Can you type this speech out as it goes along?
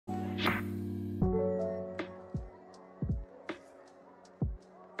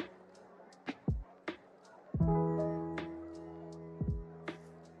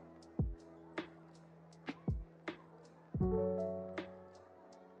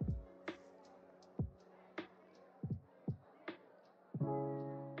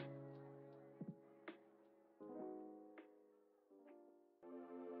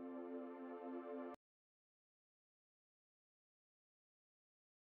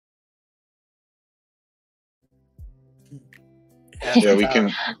Yeah,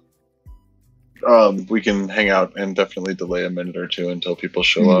 we can hang out and definitely delay a minute or two until people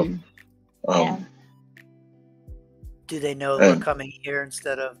show up. Yeah. Do they know we're coming here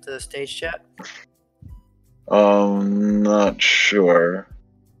instead of the stage chat? Not sure.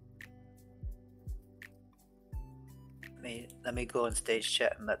 Let me go in stage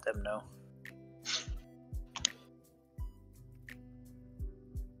chat and let them know.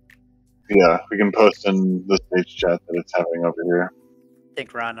 Yeah, we can post in the stage chat that it's happening over here. I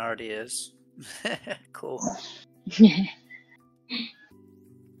think Ron already is. Cool.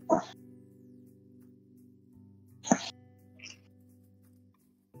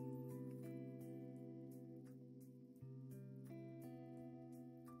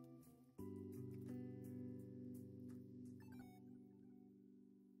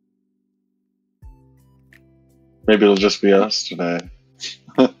 Maybe it'll just be us today.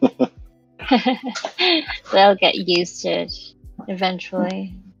 They'll get used to it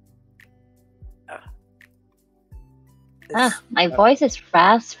eventually. My voice is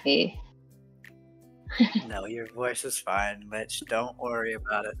raspy. No, your voice is fine, Mitch. Don't worry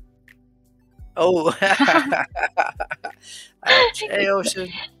about it. Oh! Hey, Ocean.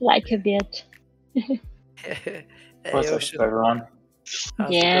 Like a bit. Hey, What's Ocean. up, everyone?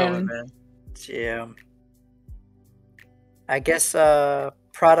 How's it going, man? Jam. I guess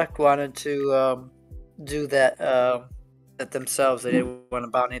Product wanted to do that themselves. They didn't want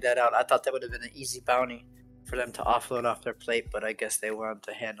to bounty that out. I thought that would have been an easy bounty for them to offload off their plate, but I guess they wanted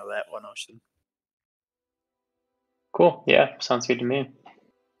to handle that one, Ocean. Cool. Yeah, sounds good to me.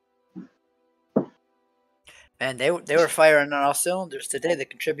 And they were firing on all cylinders today. The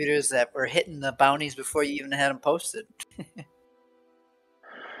contributors that were hitting the bounties before you even had them posted.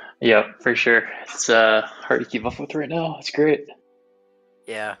 Yeah, for sure. It's hard to keep up with right now. It's great.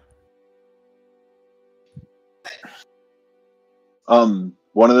 Yeah.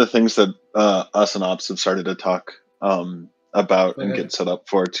 One of the things that us and Ops have started to talk about and get set up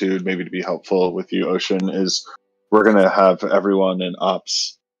for too, maybe to be helpful with you, Ocean, is we're gonna have everyone in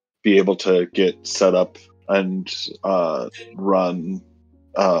Ops be able to get set up and run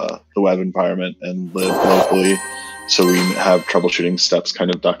the web environment and live locally, so we have troubleshooting steps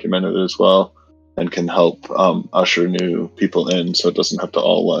kind of documented as well, and can help usher new people in, so it doesn't have to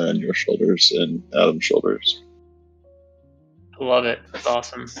all lie on your shoulders and Adam's shoulders. Love it. That's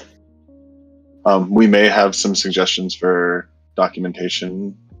awesome. We may have some suggestions for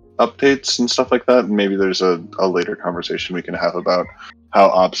documentation updates and stuff like that. Maybe there's a later conversation we can have about how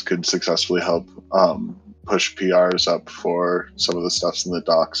Ops could successfully help push PRs up for some of the stuffs in the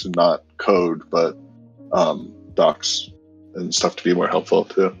docs, and not code, but docs and stuff to be more helpful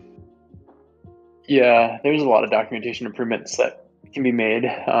too. Yeah, there's a lot of documentation improvements that can be made.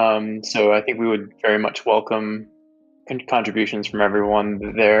 So I think we would very much welcome contributions from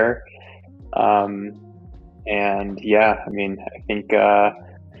everyone there. And yeah, I mean, I think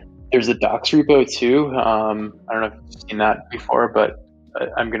there's a docs repo too. I don't know if you've seen that before, but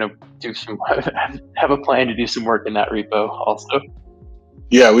I'm gonna do some have a plan to do some work in that repo also.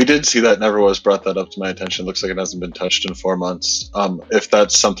 Yeah, we did see that. Neverwas brought that up to my attention. Looks like it hasn't been touched in 4 months. If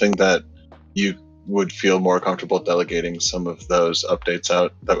that's something that you would feel more comfortable delegating some of those updates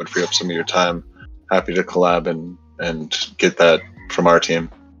out, that would free up some of your time. Happy to collab and get that from our team.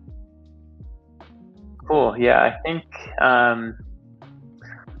 Cool. Yeah, I think.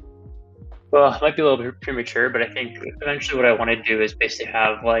 Well, it might be a little bit premature, but I think eventually what I want to do is basically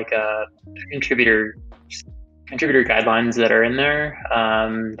have like a contributor guidelines that are in there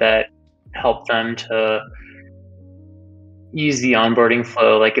that help them to use the onboarding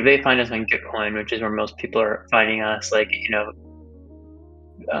flow. Like if they find us on Gitcoin, which is where most people are finding us, like, you know,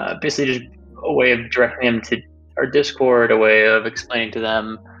 basically just a way of directing them to our Discord, a way of explaining to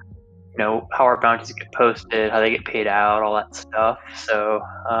them, you know, how our bounties get posted, how they get paid out, all that stuff. So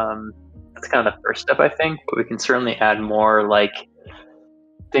that's kind of the first step, I think. But we can certainly add more like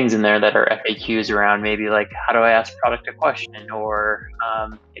things in there that are FAQs around maybe like how do I ask product a question, or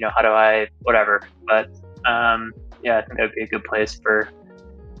you know, how do I whatever. But yeah, I think that would be a good place for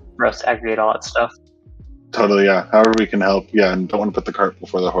us to aggregate all that stuff. Totally, yeah. However we can help, yeah, and don't want to put the cart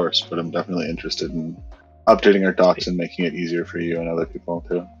before the horse, but I'm definitely interested in updating our docs and making it easier for you and other people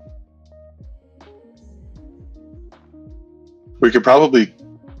too. We could probably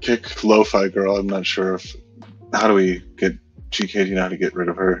kick Lo-Fi Girl. I'm not sure if... How do we get... GK, do you know how to get rid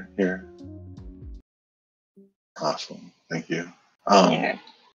of her here? Awesome. Thank you.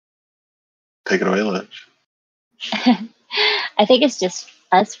 Take it away, Lich. I think it's just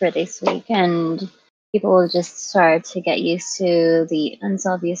us for this week, and people will just start to get used to the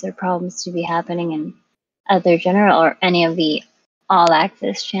unsolved user problems to be happening, and other general or any of the all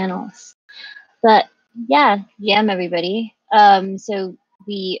access channels. But yeah, GM everybody. So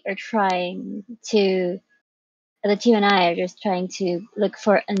we are trying to, the team and I are just trying to look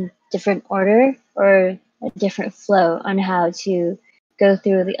for a different order or a different flow on how to go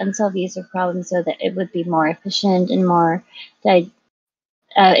through the unsolved user problems so that it would be more efficient and more,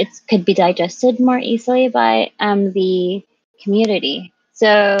 it could be digested more easily by the community.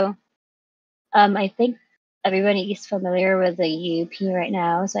 So I think everybody is familiar with the UP right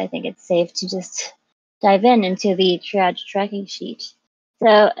now, so I think it's safe to just dive into the triage tracking sheet. So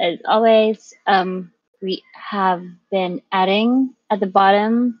as always, we have been adding at the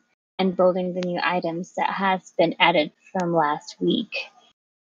bottom and building the new items that has been added from last week.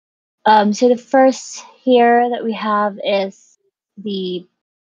 So the first here that we have is the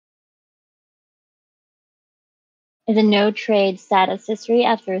no trade status history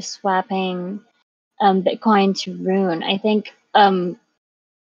after swapping Bitcoin to Rune. I think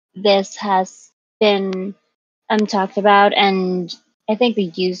this has been talked about, and I think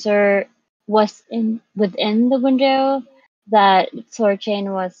the user was within the window that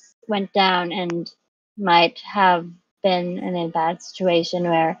Thorchain went down and might have been in a bad situation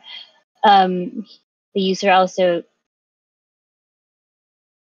where the user also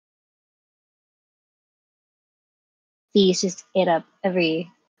sees just ate up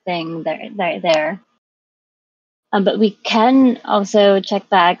everything there. But we can also check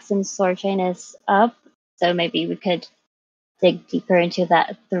back since Thorchain is up, so maybe we could dig deeper into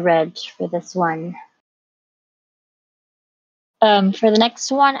that thread for this one. For the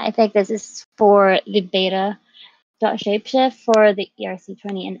next one, I think this is for the beta.shapeshift for the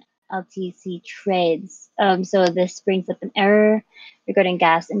ERC20 and LTC trades. So this brings up an error regarding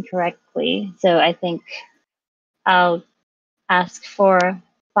gas incorrectly. So I think I'll ask for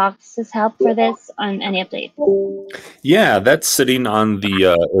Fox's help for this on any update. Yeah, that's sitting on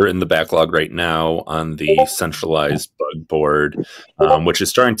the or in the backlog right now on the centralized bug board, which is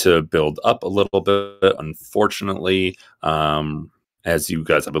starting to build up a little bit. Unfortunately, as you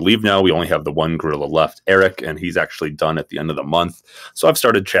guys, I believe now, we only have the one gorilla left, Eric, and he's actually done at the end of the month. So I've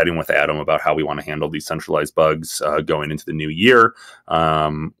started chatting with Adam about how we want to handle these centralized bugs going into the new year,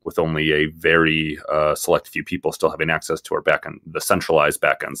 with only a very select few people still having access to our the centralized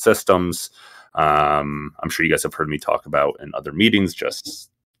backend systems. I'm sure you guys have heard me talk about in other meetings just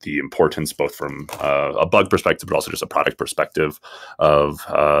the importance, both from a bug perspective, but also just a product perspective of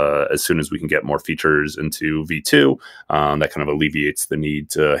as soon as we can get more features into V2, that kind of alleviates the need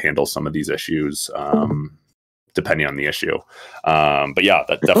to handle some of these issues, depending on the issue. But yeah,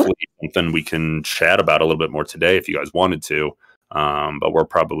 that's definitely something we can chat about a little bit more today if you guys wanted to. But we're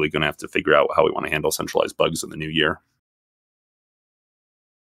probably going to have to figure out how we want to handle centralized bugs in the new year.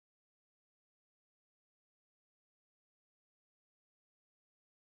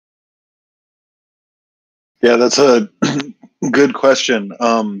 Yeah, that's a good question.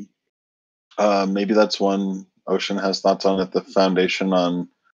 Maybe that's one Ocean has thoughts on at the foundation on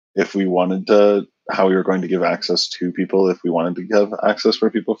if we wanted to, how we were going to give access to people, if we wanted to give access for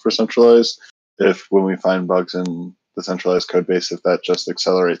people for centralized, if when we find bugs in the centralized code base, if that just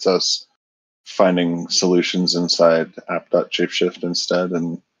accelerates us finding solutions inside app.shapeshift instead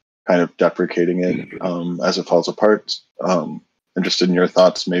and kind of deprecating it as it falls apart. Interested in your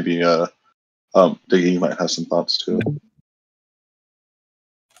thoughts, maybe Diggy, you might have some thoughts too.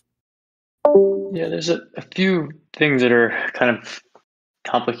 Yeah, there's a few things that are kind of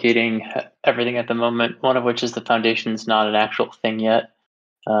complicating everything at the moment, one of which is the foundation's not an actual thing yet,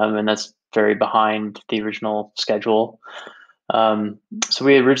 and that's very behind the original schedule. So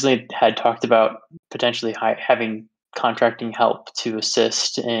we originally had talked about potentially having contracting help to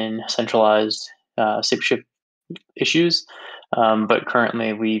assist in centralized ShapeShift issues, but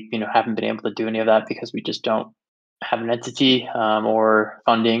currently we haven't been able to do any of that because we just don't have an entity or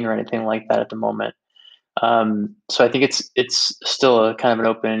funding or anything like that at the moment. So I think it's still a kind of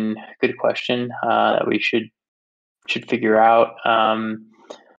an open, good question that we should figure out.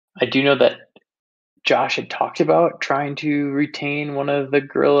 I do know that Josh had talked about trying to retain one of the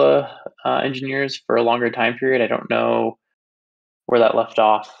Gorilla engineers for a longer time period. I don't know where that left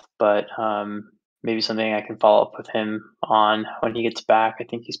off, but maybe something I can follow up with him on when he gets back. I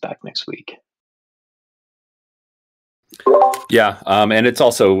think he's back next week. Yeah, and it's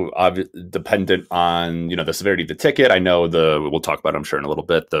also dependent on the severity of the ticket. I know we'll talk about it, I'm sure, in a little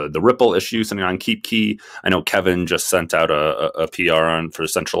bit. The Ripple issue, something on Keep Key. I know Kevin just sent out a PR for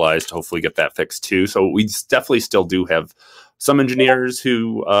centralized to hopefully get that fixed too. So we definitely still do have some engineers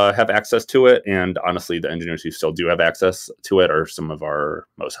who have access to it, and honestly, the engineers who still do have access to it are some of our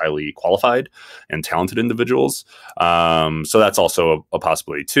most highly qualified and talented individuals. So that's also a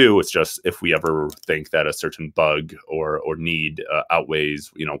possibility too. It's just if we ever think that a certain bug or need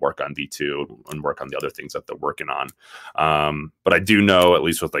outweighs, work on V2 and work on the other things that they're working on. But I do know, at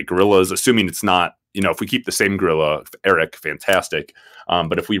least with like Gorillas, assuming it's not, if we keep the same Gorilla, Eric, fantastic.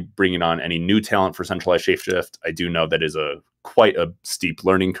 But if we bring in on any new talent for centralized ShapeShift, I do know that is quite a steep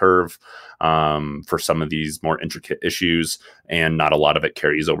learning curve for some of these more intricate issues, and not a lot of it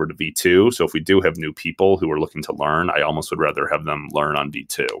carries over to V2. So if we do have new people who are looking to learn, I almost would rather have them learn on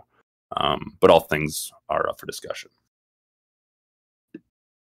V2. But all things are up for discussion.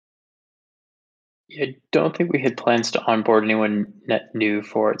 I don't think we had plans to onboard anyone net new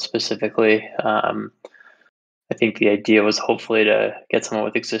for it specifically. I think the idea was hopefully to get someone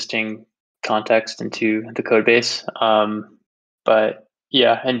with existing context into the code base. But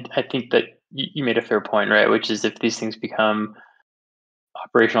yeah, and I think that you made a fair point, right? Which is if these things become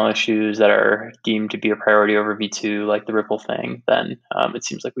operational issues that are deemed to be a priority over V2, like the Ripple thing, then it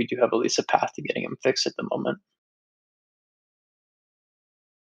seems like we do have at least a path to getting them fixed at the moment.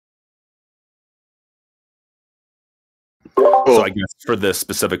 So I guess for this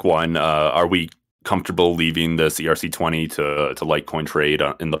specific one, are we comfortable leaving this ERC20 to Litecoin trade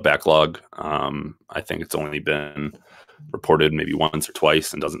in the backlog? I think it's only been reported maybe once or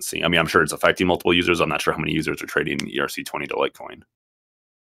twice and doesn't seem, I'm sure it's affecting multiple users. I'm not sure how many users are trading ERC20 to Litecoin.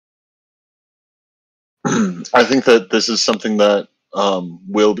 I think that this is something that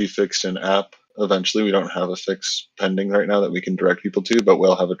will be fixed in app eventually. We don't have a fix pending right now that we can direct people to, but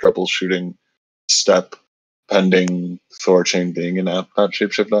we'll have a troubleshooting step pending Thorchain being in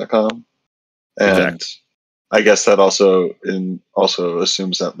app.shapeshift.com. And exactly. I guess that also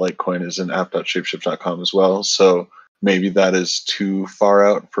assumes that Litecoin is in app.shapeshift.com as well. So maybe that is too far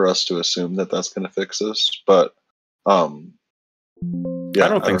out for us to assume that that's going to fix this. But yeah, I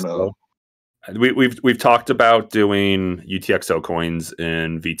don't think so. We've talked about doing UTXO coins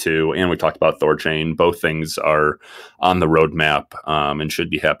in V2, and we talked about Thorchain. Both things are on the roadmap and should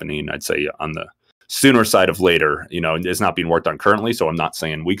be happening, I'd say, on the sooner side of later. It's not being worked on currently, so I'm not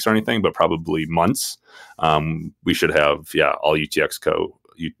saying weeks or anything, but probably months. We should have, all UTXO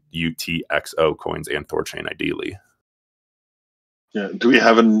coins and Thorchain ideally. Yeah. Do we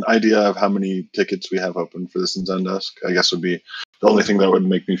have an idea of how many tickets we have open for this in Zendesk? I guess would be the only thing that would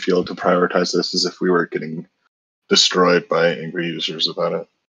make me feel to prioritize this is if we were getting destroyed by angry users about it.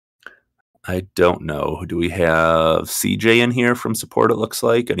 I don't know. Do we have CJ in here from support, it looks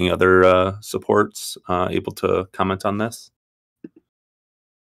like? Any other supports able to comment on this?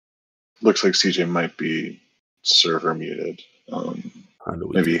 Looks like CJ might be server muted.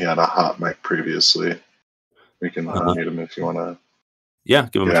 Maybe he had a hot mic previously. We can unmute him if you want to. Yeah,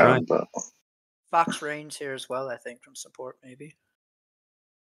 give him a try. But Fox Rain's here as well, I think, from support, maybe.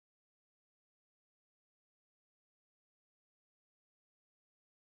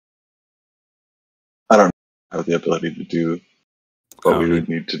 I don't have the ability to do what we would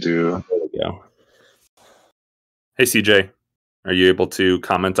need to do. There we go. Hey, CJ, are you able to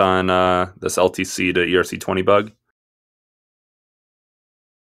comment on this LTC to ERC20 bug?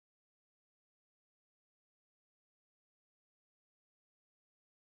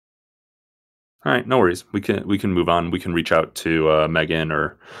 All right, no worries. We can move on. We can reach out to Megan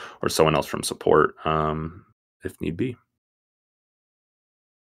or someone else from support if need be.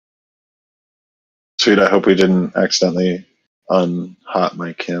 Sweet. I hope we didn't accidentally unhot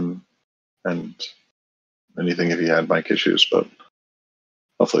mic him and anything if he had mic issues, but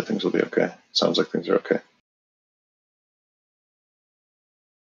hopefully things will be okay. Sounds like things are okay.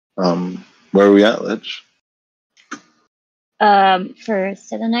 Where are we at, Lidge?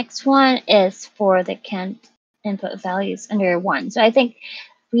 So the next one is for the canned input values under 1. So I think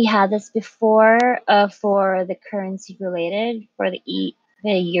we had this before for the currency related for the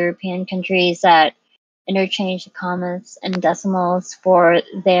European countries that interchange the commas and decimals for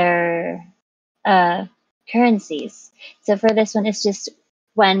their currencies. So for this one, it's just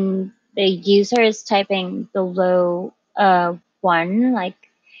when the user is typing below 1, like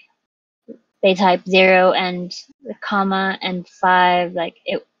they type 0 and the comma and 5, like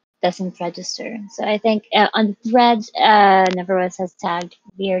it doesn't register. So I think on the thread, Neverwest has tagged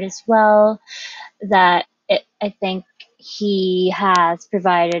Beard as well, that I think he has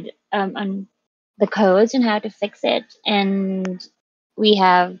provided on the codes and how to fix it, and we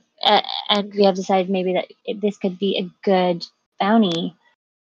have decided maybe that this could be a good bounty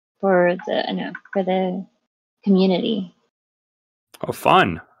for the community. Oh,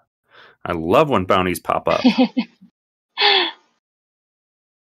 fun! I love when bounties pop up.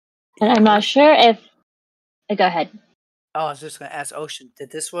 And I'm not sure if. Go ahead. Oh, I was just going to ask Ocean,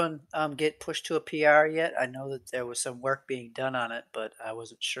 did this one get pushed to a PR yet? I know that there was some work being done on it, but I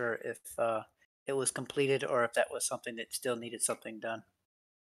wasn't sure if it was completed or if that was something that still needed something done.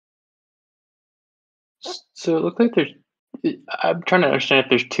 So it looked like there's. I'm trying to understand if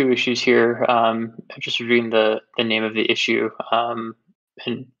there's two issues here. I'm just reading the name of the issue.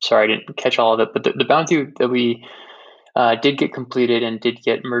 And sorry, I didn't catch all of it. But the bounty that we did get completed and did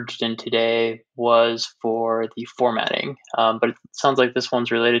get merged in today was for the formatting. But it sounds like this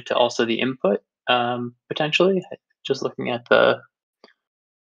one's related to also the input, potentially. Just looking at the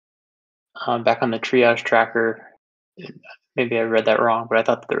back on the triage tracker, maybe I read that wrong, but I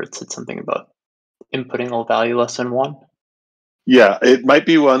thought there it said something about inputting a value less than 1. Yeah, it might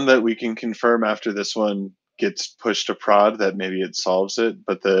be one that we can confirm after this one gets pushed to prod that maybe it solves it.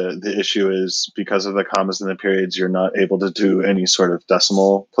 But the issue is because of the commas and the periods, you're not able to do any sort of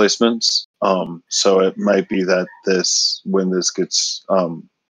decimal placements. So it might be that when this gets,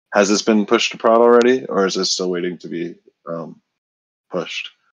 has this been pushed to prod already, or is this still waiting to be pushed?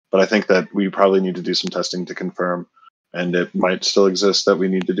 But I think that we probably need to do some testing to confirm, and it might still exist that we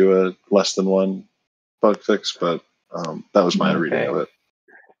need to do a less than 1 bug fix, but that was my reading of it.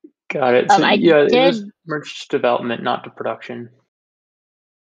 Got it. So, it was merged to development, not to production.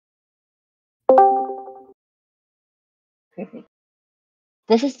 Perfect.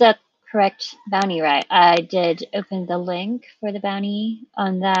 This is the correct bounty, right? I did open the link for the bounty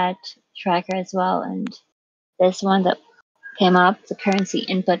on that tracker as well, and this one that came up, the currency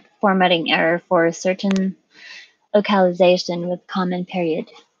input formatting error for a certain localization with common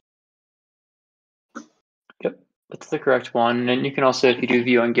period. Yep, that's the correct one. And you can also, if you do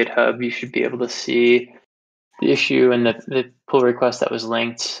view on GitHub, you should be able to see the issue and the pull request that was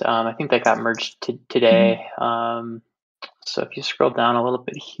linked. I think that got merged today. So if you scroll down a little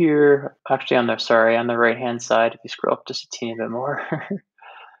bit here, actually on the right-hand side, if you scroll up just a teeny bit more,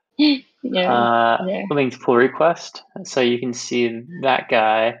 linked pull request. So you can see that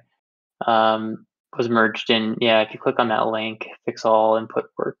guy was merged in. Yeah, if you click on that link, fix all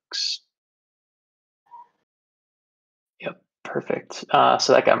input works. Yep, perfect.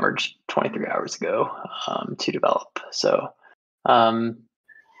 So that got merged 23 hours ago to develop. So I'm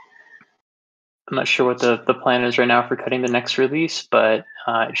not sure what the plan is right now for cutting the next release, but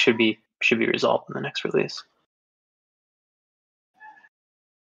it should be resolved in the next release.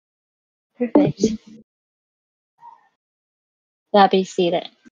 Perfect. Happy to see that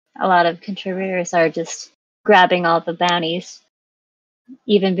a lot of contributors are just grabbing all the bounties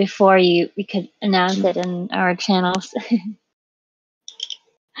even before we could announce it in our channels.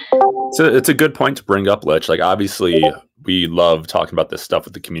 So it's a good point to bring up, Lich. Like, obviously, we love talking about this stuff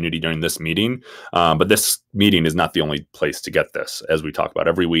with the community during this meeting, but this meeting is not the only place to get this. As we talk about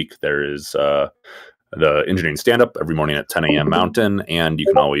every week, there is the engineering stand-up every morning at 10 a.m. Mountain, and you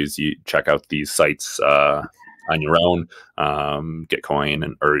can always check out these sites on your own,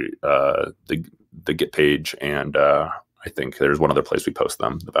 Gitcoin or the Git page, and I think there's one other place we post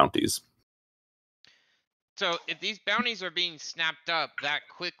them, the bounties. So if these bounties are being snapped up that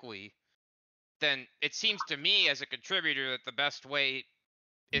quickly, then it seems to me as a contributor that the best way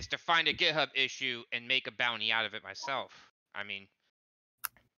is to find a GitHub issue and make a bounty out of it myself. I mean,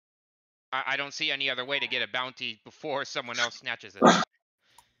 I don't see any other way to get a bounty before someone else snatches it up.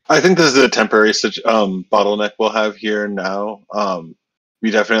 I think this is a temporary bottleneck we'll have here now. We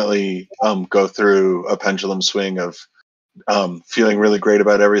definitely go through a pendulum swing of feeling really great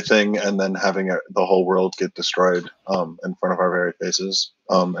about everything and then having the whole world get destroyed in front of our very faces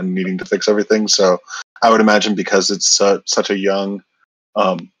and needing to fix everything. So I would imagine because it's such a young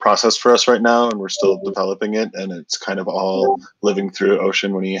process for us right now and we're still developing it and it's kind of all living through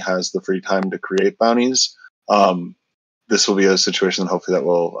Ocean when he has the free time to create bounties. This will be a situation hopefully that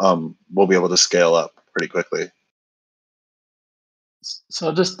we'll be able to scale up pretty quickly. So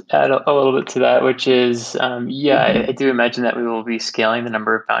I'll just add a little bit to that, which is, I do imagine that we will be scaling the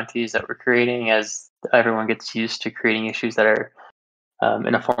number of bounties that we're creating as everyone gets used to creating issues that are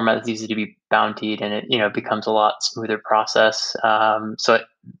in a format that's easy to be bountied, and it becomes a lot smoother process. So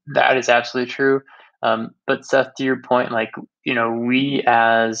that is absolutely true. But Seth, to your point, we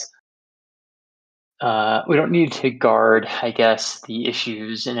as we don't need to guard, I guess, the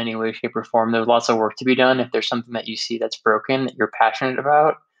issues in any way, shape, or form. There's lots of work to be done. If there's something that you see that's broken that you're passionate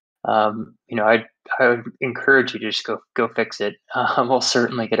about, I would encourage you to just go fix it. We'll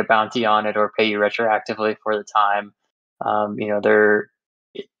certainly get a bounty on it or pay you retroactively for the time. I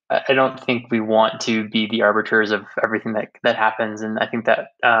don't think we want to be the arbiters of everything that happens, and I think that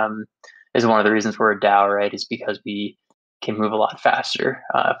is one of the reasons we're a DAO, right? Is because we can move a lot faster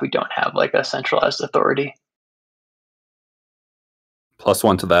if we don't have like a centralized authority.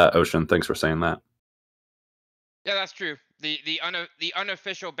 +1 to that, Ocean. Thanks for saying that. Yeah, that's true. The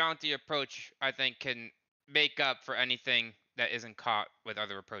unofficial bounty approach, I think, can make up for anything that isn't caught with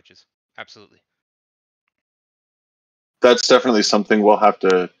other approaches. Absolutely. That's definitely something we'll have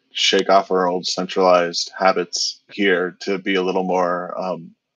to shake off our old centralized habits here to be a little more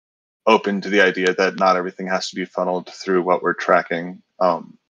open to the idea that not everything has to be funneled through what we're tracking.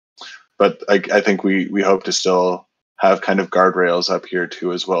 But I think we hope to still have kind of guardrails up here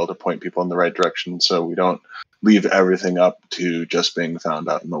too as well to point people in the right direction, so we don't leave everything up to just being found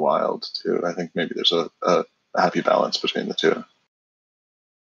out in the wild too. I think maybe there's a happy balance between the two.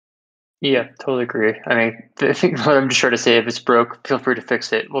 Yeah, totally agree. I mean, I think what I'm just trying to say, if it's broke, feel free to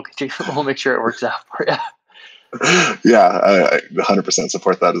fix it. We'll make sure it works out for you. Yeah, I 100%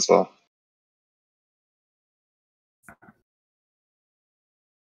 support that as well.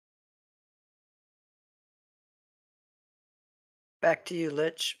 Back to you,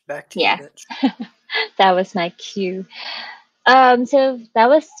 Lich. Back to you, Lich. That was my cue. So that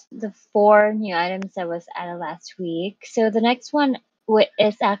was the 4 new items that was added last week. So the next one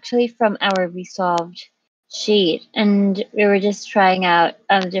is actually from our Resolved sheet, and we were just trying out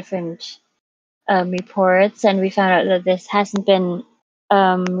different reports, and we found out that this hasn't been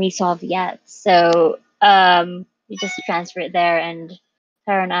resolved yet. So we just transferred it there, and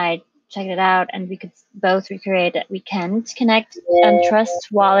Tara and I checked it out, and we could both recreate that we can't connect Trust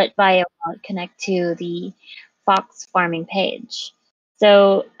Wallet via Wallet Connect to the Fox farming page.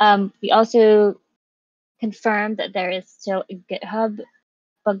 So we also confirmed that there is still a GitHub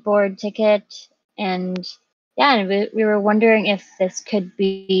bug board ticket, and yeah, and we were wondering if this could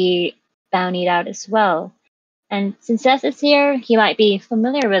be bountied out as well. And since Seth is here, he might be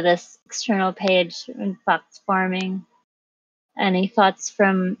familiar with this external page in Fox farming. Any thoughts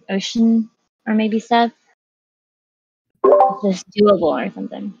from Ocean or maybe Seth? Is this doable or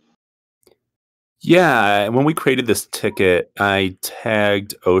something? Yeah, when we created this ticket, I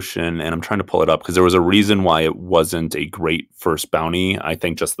tagged Ocean, and I'm trying to pull it up because there was a reason why it wasn't a great first bounty. I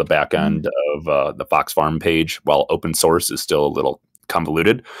think just the back end of the Fox Farm page, while open source is still a little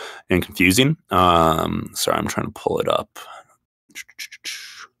convoluted and confusing. Sorry, I'm trying to pull it up.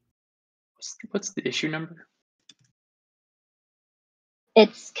 What's the issue number?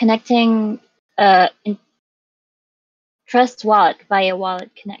 It's connecting Trust Wallet via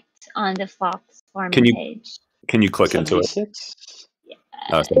Wallet Connect on the Fox farming page. Can you click 76? Into it?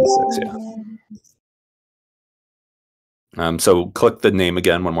 Yeah. 76, yeah. So click the name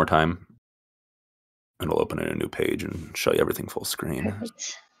again one more time. It'll open in a new page and show you everything full screen.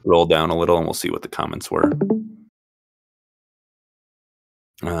 Perfect. Roll down a little and we'll see what the comments were.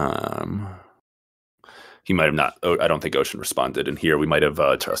 He might have not. I don't think Ocean responded. And here we might have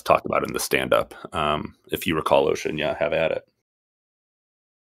just talked about it in the stand-up. If you recall, Ocean, yeah, have at it.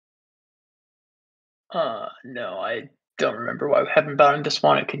 No, I don't remember why we haven't bound this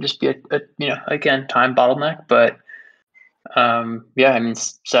one. It could just be a again, time bottleneck. But yeah, I mean,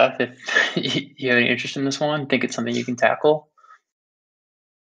 Seth, if you have any interest in this one, think it's something you can tackle.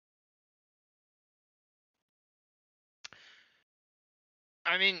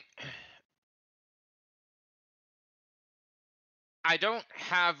 I mean, I don't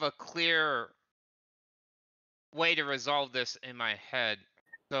have a clear way to resolve this in my head.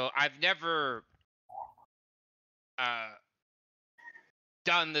 So I've never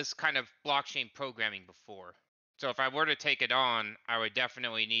done this kind of blockchain programming before. So if I were to take it on, I would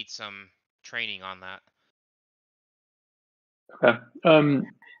definitely need some training on that. Okay.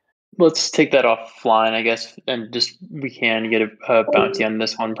 Let's take that offline, I guess, and just we can get a bounty on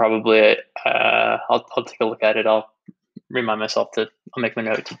this one. Probably, I'll take a look at it. I'll remind myself I'll make a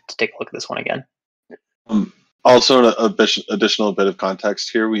note to take a look at this one again. Also, an additional bit of context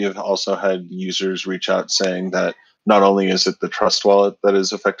here. We have also had users reach out saying that not only is it the Trust Wallet that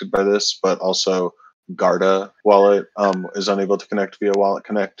is affected by this, but also Garda Wallet is unable to connect via Wallet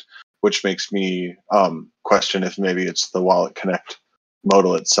Connect, which makes me question if maybe it's the Wallet Connect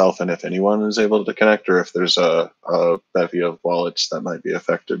modal itself, and if anyone is able to connect, or if there's a bevy of wallets that might be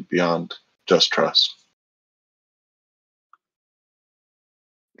affected beyond just Trust.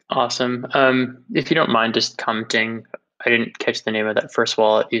 Awesome. If you don't mind just commenting, I didn't catch the name of that first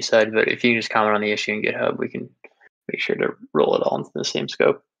wallet you said, but if you can just comment on the issue in GitHub, we can make sure to roll it all into the same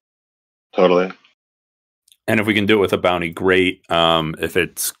scope. Totally. And if we can do it with a bounty, great. If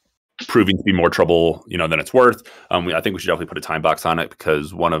it's proving to be more trouble, than it's worth, I think we should definitely put a time box on it,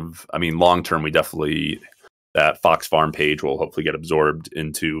 because long term, we definitely that Fox Farm page will hopefully get absorbed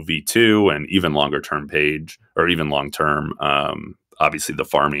into V2, and even longer term page, or even long term. Obviously, the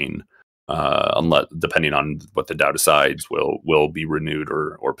farming, unless depending on what the DAO decides, will be renewed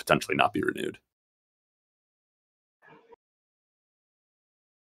or potentially not be renewed.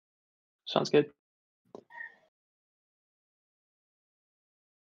 Sounds good.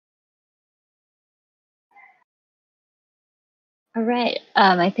 All right.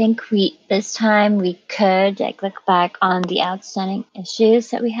 I think this time we could look back on the outstanding issues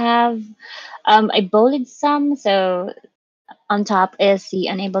that we have. I bolded some, so on top is the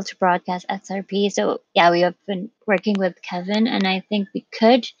unable to broadcast XRP. So yeah, we have been working with Kevin, and I think we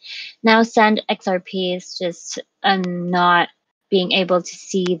could now send XRPs, just not being able to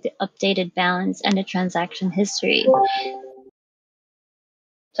see the updated balance and the transaction history.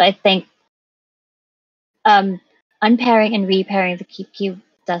 So I think unpairing and repairing the keep queue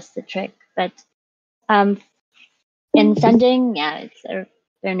does the trick. But in sending, yeah, there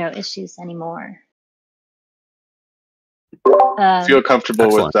are no issues anymore. Feel comfortable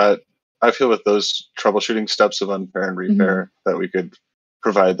excellent. with that. I feel with those troubleshooting steps of unpair and repair that we could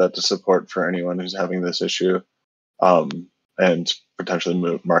provide that to support for anyone who's having this issue, and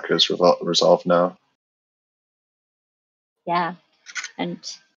potentially mark it as resolved now. Yeah, and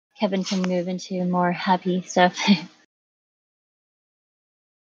Kevin can move into more happy stuff.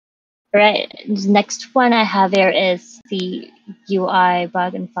 Right, next one I have here is the UI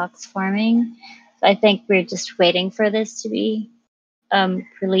bug in Fox Farming. So I think we're just waiting for this to be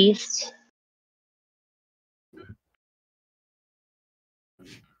released.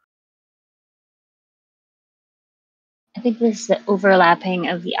 I think this is the overlapping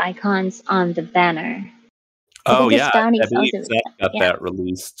of the icons on the banner. Oh yeah, I believe Seth got that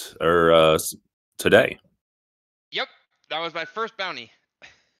released today. Yep, that was my first bounty.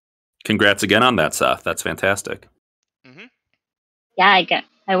 Congrats again on that, Seth. That's fantastic. Mm-hmm. Yeah,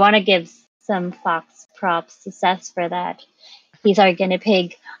 I want to give some Fox props to Seth for that. He's our guinea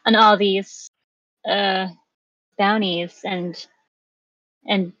pig on all these bounties and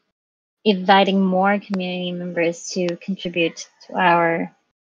inviting more community members to contribute to our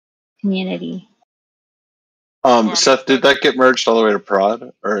community. Seth, did that get merged all the way to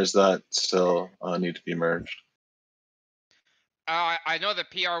prod, or is that still need to be merged? I know the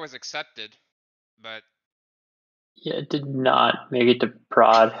PR was accepted, but yeah, it did not make it to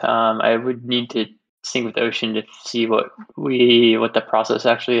prod. I would need to sync with Ocean to see what the process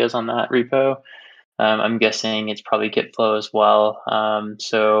actually is on that repo. I'm guessing it's probably Git flow as well.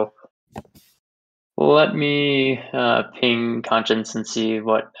 So let me ping Conscience and see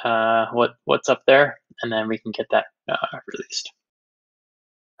what's up there, and then we can get that released.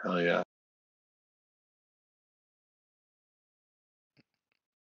 Hell yeah.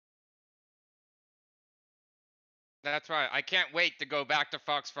 that's right. I can't wait to go back to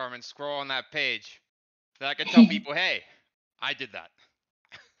Fox Farm and scroll on that page. So I can tell people, hey, I did that.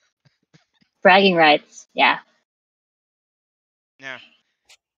 Bragging rights, yeah. Yeah.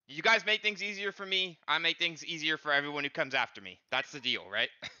 You guys make things easier for me. I make things easier for everyone who comes after me. That's the deal, right?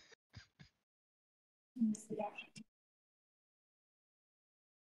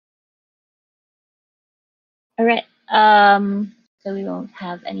 All right. So we won't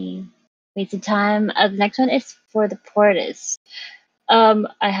have any wasted time. The next one is for the Portis.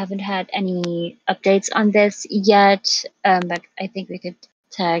 I haven't had any updates on this yet, but I think we could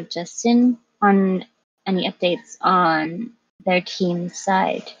tag Justin on any updates on their team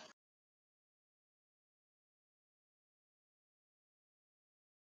side.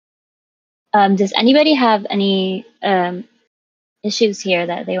 Does anybody have any issues here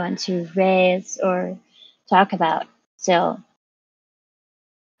that they want to raise or talk about still?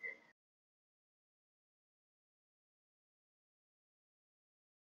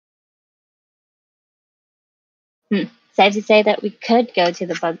 Safe to say that we could go to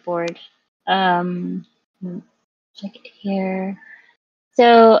the bug board. Check it here.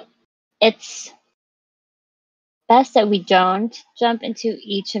 So it's best that we don't jump into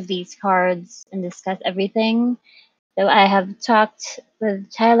each of these cards and discuss everything. So I have talked with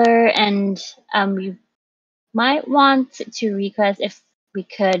Tyler, and we might want to request if we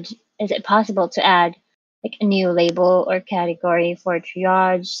could. Is it possible to add like a new label or category for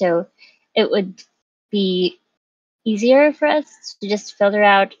triage, so it would be easier for us to just filter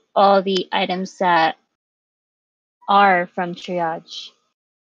out all the items that are from triage?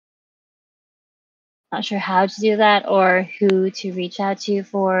 Not sure how to do that or who to reach out to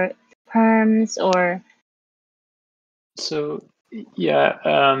for perms or. So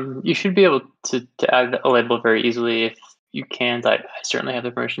yeah, you should be able to add a label very easily if you can. I certainly have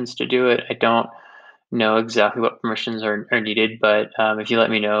the permissions to do it. I don't know exactly what permissions are needed, but if you let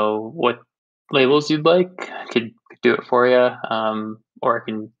me know what labels you'd like, I could do it for you, or I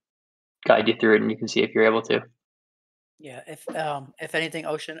can guide you through it and you can see if you're able to. Yeah, if anything,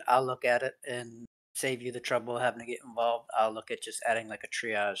 Ocean, I'll look at it and save you the trouble of having to get involved. I'll look at just adding like a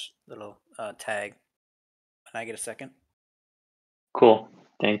triage little tag when I get a second. Cool.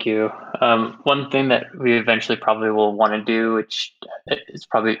 Thank you. One thing that we eventually probably will want to do, which is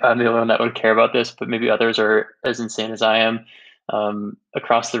probably I'm the only one that would care about this, but maybe others are as insane as I am.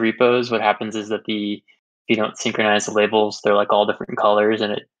 Across the repos, what happens is that if you don't synchronize the labels, they're like all different colors,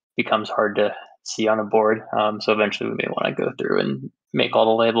 and it becomes hard to see on a board. So eventually, we may want to go through and make all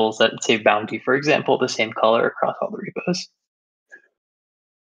the labels that say bounty, for example, the same color across all the repos.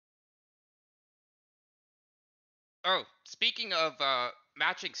 Oh, speaking of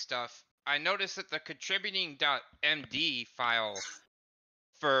matching stuff, I noticed that the contributing.md file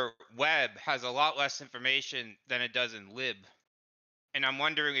for web has a lot less information than it does in lib. And I'm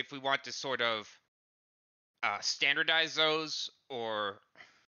wondering if we want to sort of standardize those, or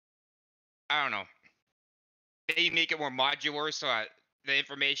I don't know, maybe make it more modular so that the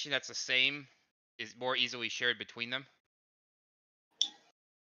information that's the same is more easily shared between them.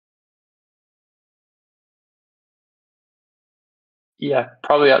 Yeah,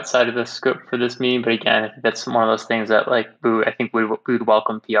 probably outside of the scope for this meeting, but again, I think that's one of those things that I think we would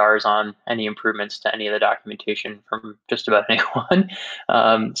welcome PRs on any improvements to any of the documentation from just about anyone.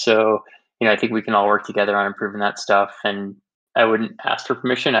 So, I think we can all work together on improving that stuff, and I wouldn't ask for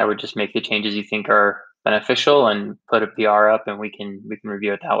permission. I would just make the changes you think are beneficial and put a PR up, and we can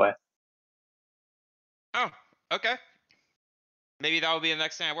review it that way. Oh, okay. Maybe that will be the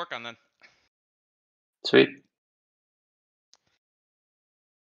next thing I work on then. Sweet.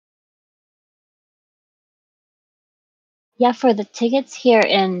 Yeah, for the tickets here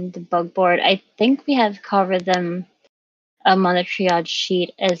in the bug board, I think we have covered them on the triage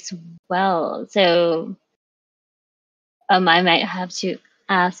sheet as well. So I might have to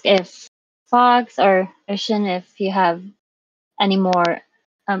ask if Fox or Ocean, if you have any more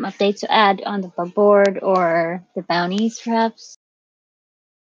updates to add on the bug board or the bounties, perhaps.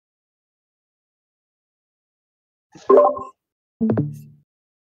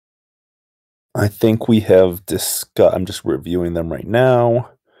 I think we have discussed. I'm just reviewing them right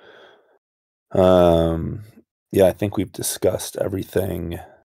now. Yeah, I think we've discussed everything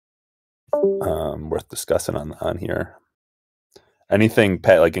worth discussing on here. Anything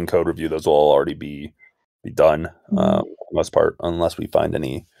like in code review, those will all already be done for the most part, unless we find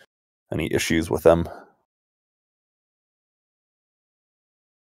any issues with them.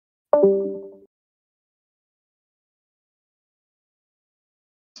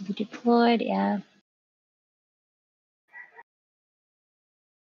 To be deployed, yeah.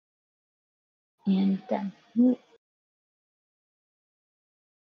 And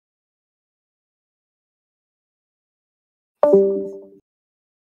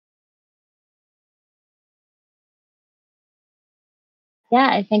yeah,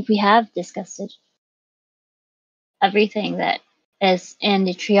 I think we have discussed it. Everything that is in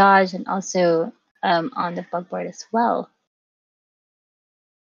the triage and also on the bug board as well.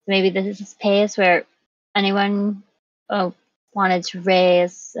 Maybe this is a space where anyone wanted to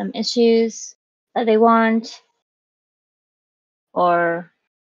raise some issues that they want, or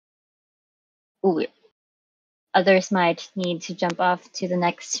others might need to jump off to the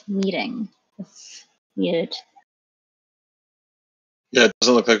next meeting if needed. Yeah, it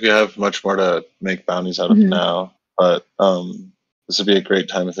doesn't look like we have much more to make bounties out of now, but this would be a great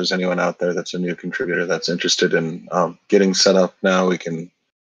time if there's anyone out there that's a new contributor that's interested in getting set up now. We can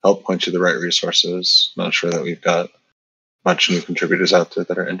help point you the right resources. Not sure that we've got much new contributors out there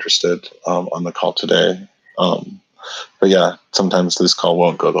that are interested on the call today. But yeah, sometimes this call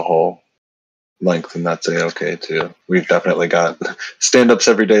won't go the whole length, and that's okay too. We've definitely got stand-ups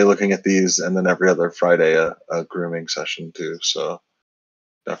every day looking at these, and then every other Friday a grooming session too. So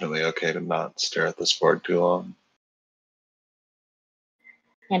definitely okay to not stare at this board too long.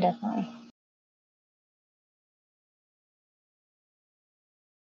 Yeah, definitely.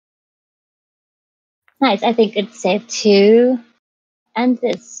 Nice. I think it's safe to end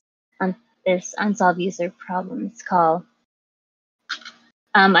this unsolved user problems call.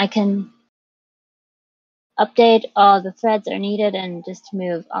 I can update all the threads that are needed and just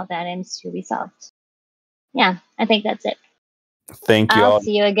move all the items to resolved. Yeah, I think that's it. Thank you. I'll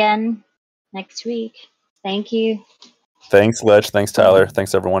see you again next week. Thank you. Thanks, Lich. Thanks, Tyler.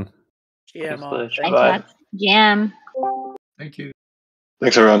 Thanks, everyone. GM. Thanks, Thank Bye. Jam. Thank you.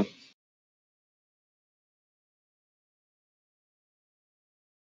 Thanks, everyone.